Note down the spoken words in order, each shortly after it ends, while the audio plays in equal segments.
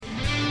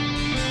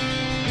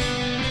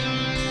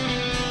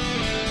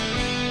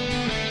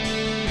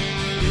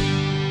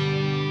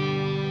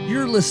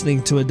You're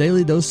listening to a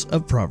daily dose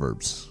of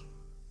Proverbs.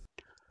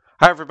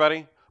 Hi,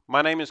 everybody.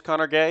 My name is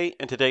Connor Gay,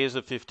 and today is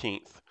the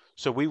 15th.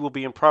 So we will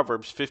be in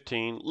Proverbs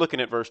 15, looking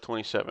at verse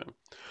 27.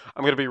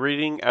 I'm going to be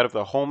reading out of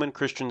the Holman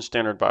Christian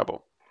Standard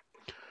Bible.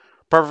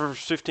 Proverbs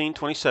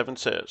 15:27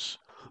 says,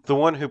 "The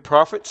one who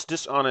profits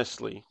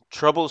dishonestly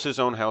troubles his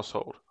own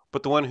household,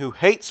 but the one who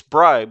hates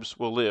bribes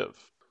will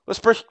live." Let's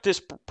break this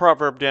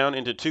proverb down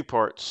into two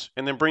parts,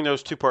 and then bring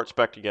those two parts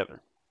back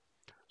together.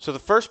 So the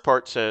first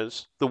part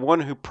says, "The one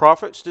who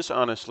profits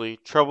dishonestly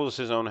troubles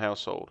his own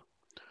household."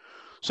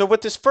 So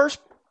what this first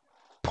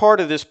part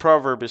of this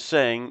proverb is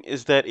saying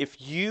is that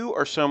if you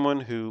are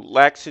someone who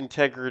lacks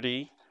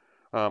integrity,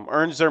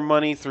 earns their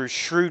money through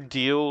shrewd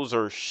deals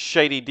or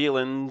shady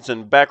dealings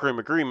and backroom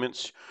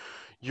agreements,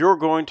 you're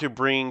going to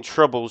bring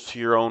troubles to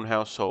your own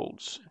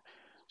households.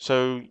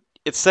 So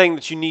it's saying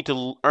that you need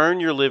to earn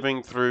your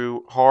living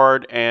through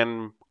hard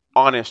and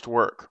honest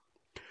work.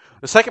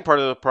 The second part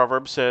of the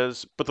proverb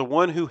says, "But the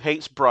one who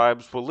hates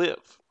bribes will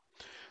live."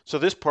 So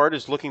this part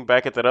is looking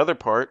back at that other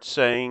part,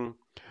 saying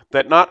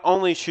that not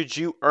only should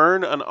you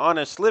earn an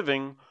honest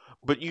living,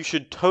 but you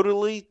should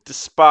totally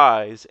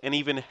despise and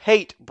even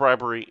hate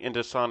bribery and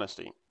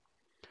dishonesty.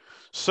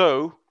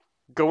 So,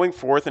 going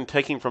forth and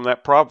taking from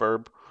that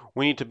proverb,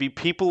 we need to be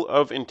people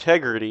of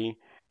integrity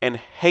and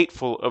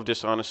hateful of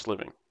dishonest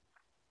living.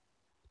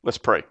 Let's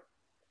pray.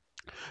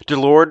 Dear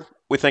Lord,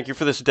 we thank you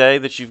for this day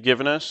that you've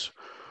given us.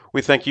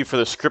 We thank you for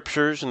the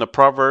scriptures and the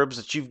proverbs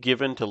that you've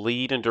given to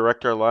lead and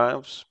direct our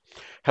lives.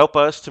 Help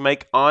us to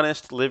make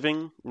honest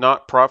living,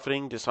 not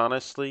profiting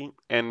dishonestly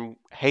and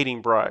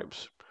hating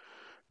bribes.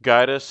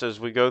 Guide us as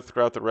we go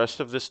throughout the rest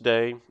of this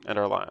day and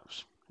our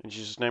lives. In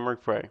Jesus' name we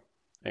pray.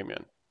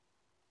 Amen.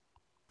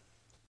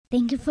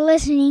 Thank you for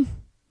listening.